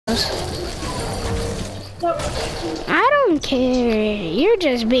I don't care. You're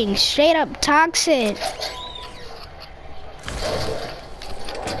just being straight up toxic.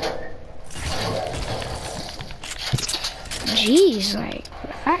 Jeez, like,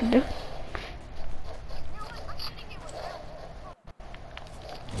 I do.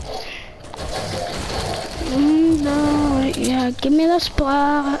 No, yeah, give me the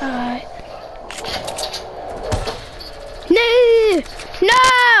spot. No!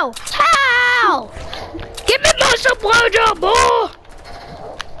 No! How? Give me my supply drop, boy!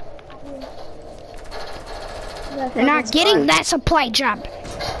 You're not getting that supply drop.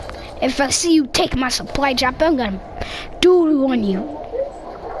 If I see you take my supply drop, I'm gonna doo-doo on you.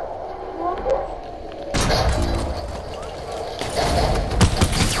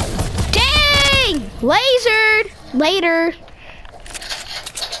 Dang! Lasered! Later.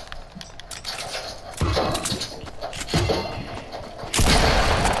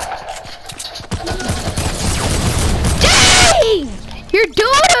 Dang! You're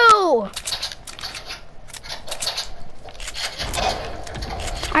doo-doo!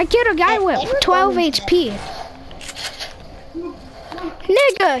 I killed a guy with 12 HP.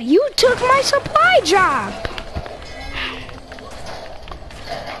 Nigga, you took my supply drop.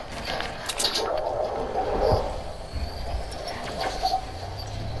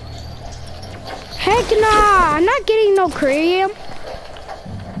 Heck nah, I'm not getting no cream.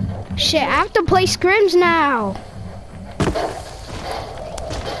 Shit, I have to play scrims now.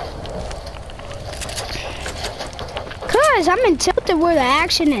 Cause I'm in Tilted where the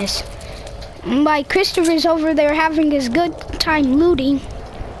action is. Like Christopher's over there having his good time looting.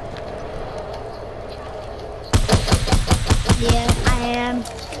 Yeah, I am.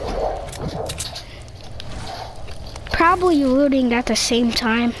 Probably looting at the same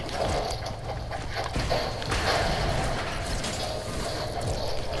time.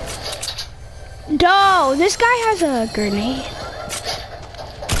 No, this guy has a grenade.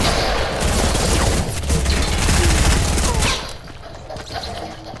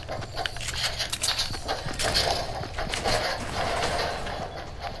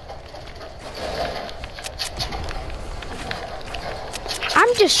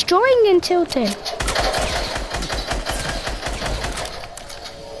 I'm destroying in Tilted.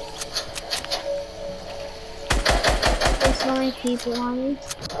 There's so many people on me.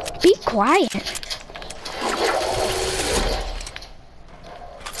 Be quiet.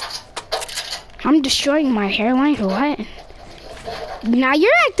 I'm destroying my hairline, what? Now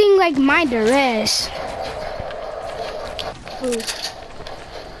you're acting like my duress.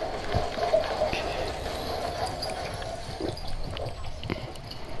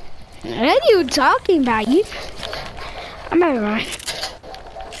 What are you talking about? You? I'm at run.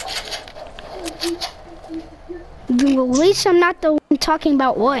 At least I'm not the one talking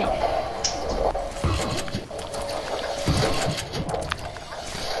about what.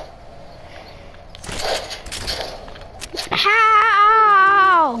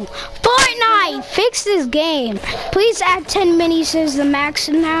 How? Fortnite, fix this game. Please add 10 minis as the max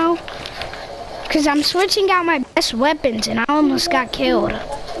now. Cause I'm switching out my best weapons and I almost got killed.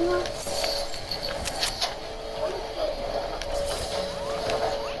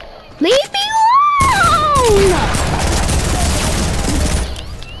 Leave me alone!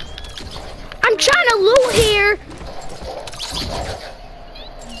 I'm trying to loot here.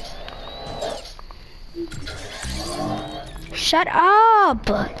 Shut up.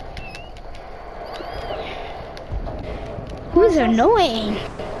 Who's annoying?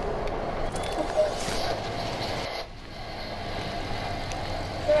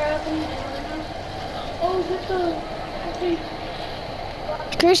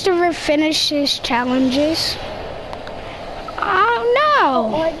 Christopher finished his challenges. Oh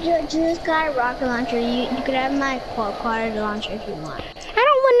no! Or just got a rocket launcher. You could have my quad launcher if you want. I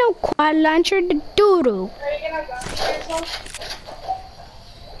don't want no quad launcher to doo-doo.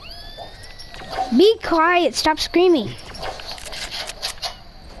 Be quiet, stop screaming.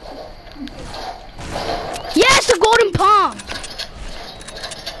 Yes, a golden palm!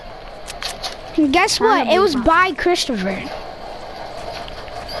 And guess what? It was by Christopher.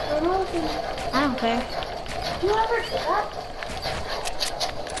 I don't care.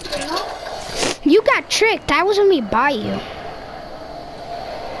 You got tricked. I wasn't me by you.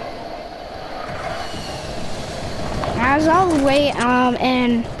 I was all the way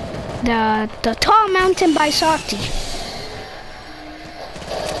in the tall mountain by Softy.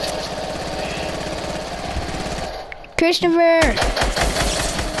 Christopher.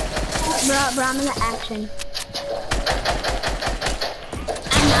 Bro, I'm in the action.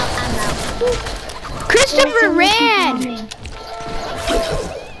 I'm out. Christopher ran.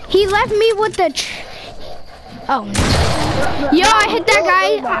 He left me with the. Oh. Yo, I hit that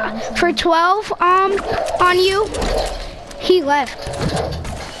guy for 12. On you. He left.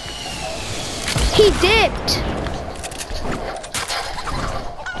 He dipped.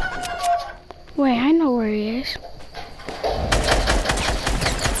 Wait, I know where he is.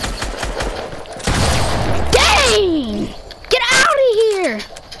 Dang! Get out of here!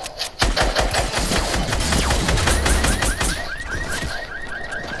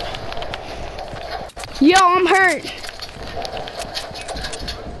 Yo, I'm hurt.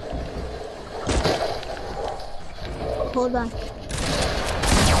 Hold on.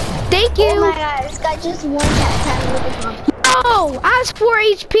 Thank you. Oh my god, this guy just one tap with the pump. Oh, I was 4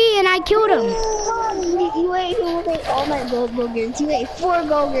 HP and I killed him. You ate all my gold boogers. You ate 4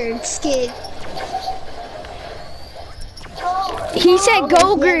 Gogurts, kid. He said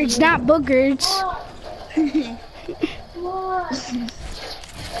Gogurts, not boogers.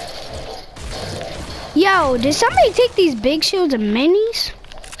 Yo, did somebody take these big shields and minis?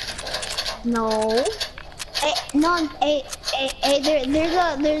 No.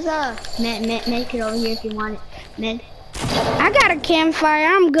 There's a med kit over here if you want it. Med. I got a campfire,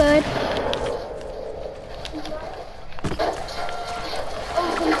 I'm good.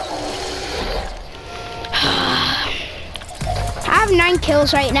 I have 9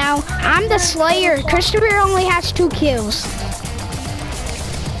 kills right now. I'm the Slayer. Christopher only has 2 kills.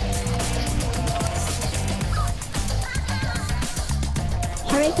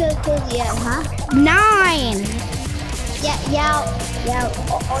 How many kills you have, huh? 9. Yeah.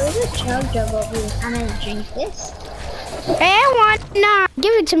 Oh, there's a chug jug over here. I'm gonna drink this. Hey, I want 9.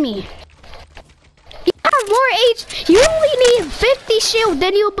 Give it to me. You have more H. You only need 50 shield,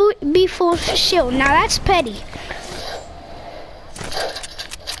 then you'll be full shield. Now that's petty.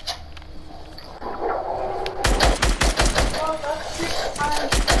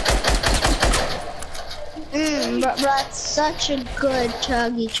 Bro, that's such a good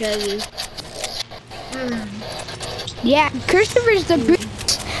chuggy. Yeah, Christopher's the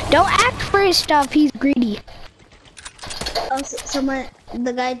greediest. Don't ask for his stuff, he's greedy. Oh,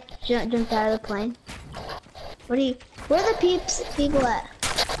 the guy jumped out of the plane. Where are the people at?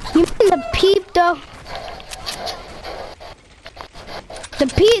 You mean the peep though? The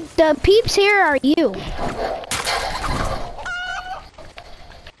peeps here are you.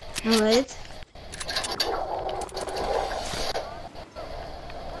 Alright.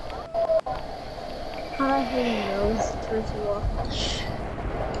 I hate those, first of all.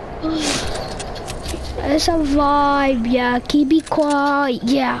 It's a vibe, yeah. Keep it quiet,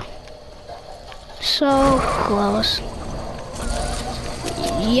 yeah. So close.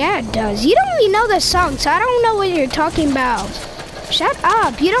 Yeah, it does. You don't even know the song, so I don't know what you're talking about. Shut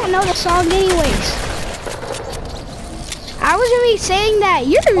up. You don't know the song anyways. I wasn't even saying that.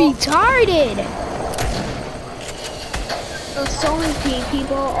 You're retarded. There's so many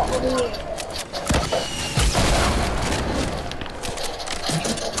people over here.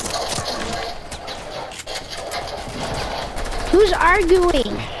 Who's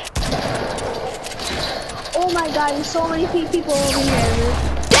arguing? Oh my god, there's so many people over here.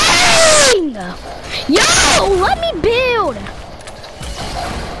 Dang! Yo, let me build!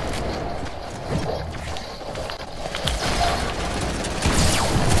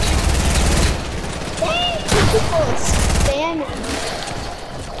 Dang, people standing.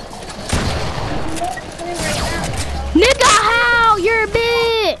 Nigga, how? You're a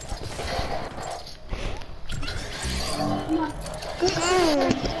bit!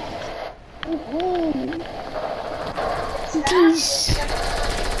 Peace.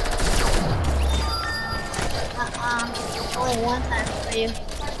 Only one time for you.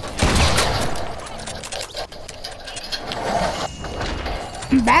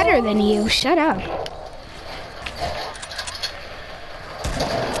 I'm better than you. Shut up.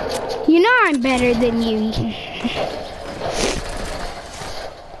 You know I'm better than you.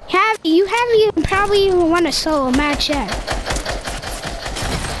 You haven't even probably even won a solo match yet.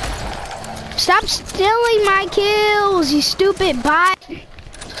 Stop stealing my kills, you stupid bot.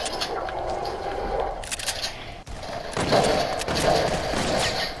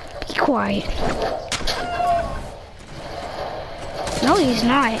 Be quiet. No, he's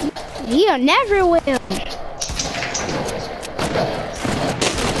not. He never will.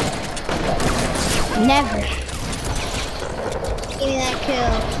 Never. Give me that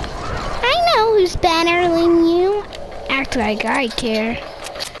kill. I know who's better than you. Act like I care.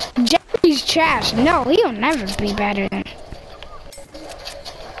 Jeffrey's trash. No, he'll never be better than.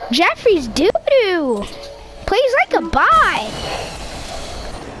 Jeffrey's doo-doo. Plays like a bot.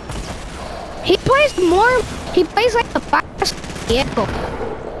 He plays like a bot.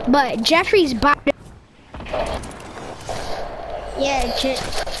 but Jeffrey's bot. Yeah,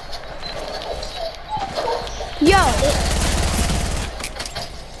 Yo.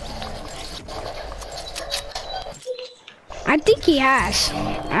 I think he has.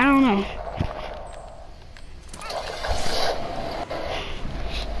 I don't know.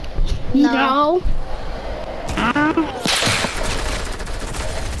 No.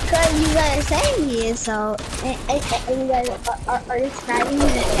 Because you guys are saying he is, so and you guys are describing him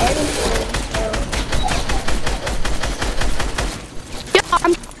and everything. So. Yo,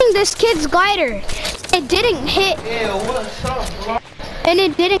 I'm shooting this kid's glider. It didn't hit. Yeah, what's up, bro? And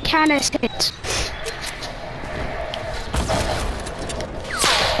it didn't count as hits.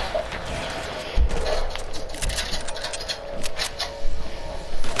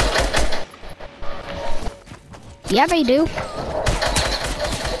 Yeah, they do.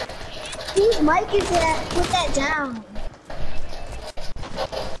 Whose mic is that? Put that down.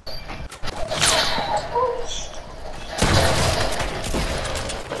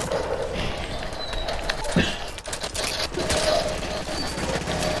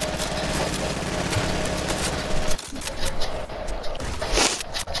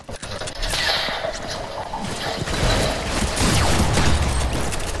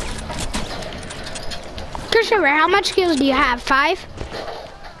 Christopher, how much kills do you have? 5?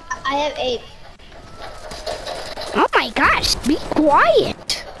 I have 8. Oh my gosh, be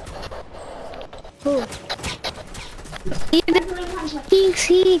quiet. Who? He thinks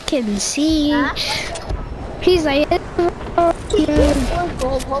he can see. Huh? He's like, He has 4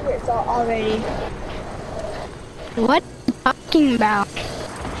 gold bullets already. what are you talking about?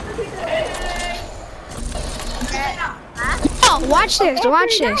 Oh, watch this,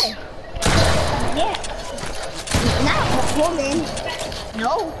 watch this. Yeah. Not woman.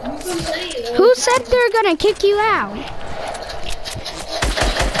 No. Who said they're gonna kick you out?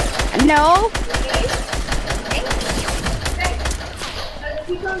 No.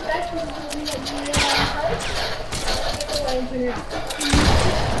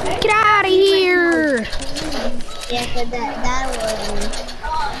 Get out of here. Yeah, but that was.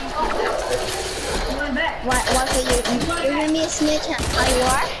 What you're gonna be a snitch? How you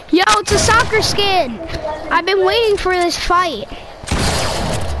are? Yo, it's a soccer skin. I've been waiting for this fight.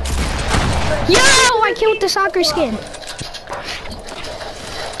 Yo, I killed the soccer skin.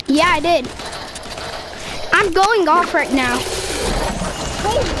 Yeah, I did. I'm going off right now.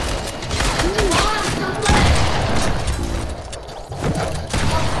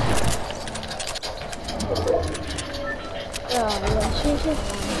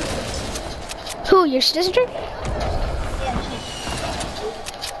 Who, your sister?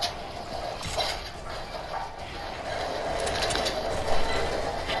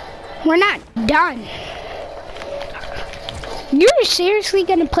 We're not done. You're seriously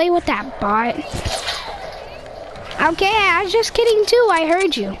gonna play with that bot? Okay, I was just kidding too, I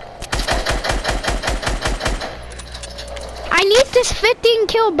heard you. I need this 15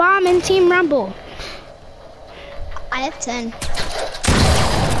 kill bomb in Team Rumble. I have 10.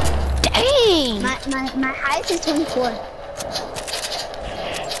 Dang! My highest is 24.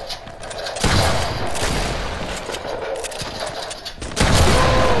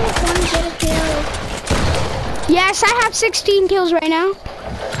 Yes, I have 16 kills right now.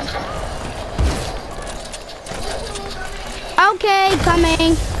 Okay,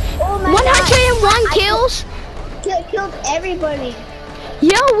 coming. Oh my 101 God. kills? Killed everybody.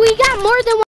 Yo, we got more than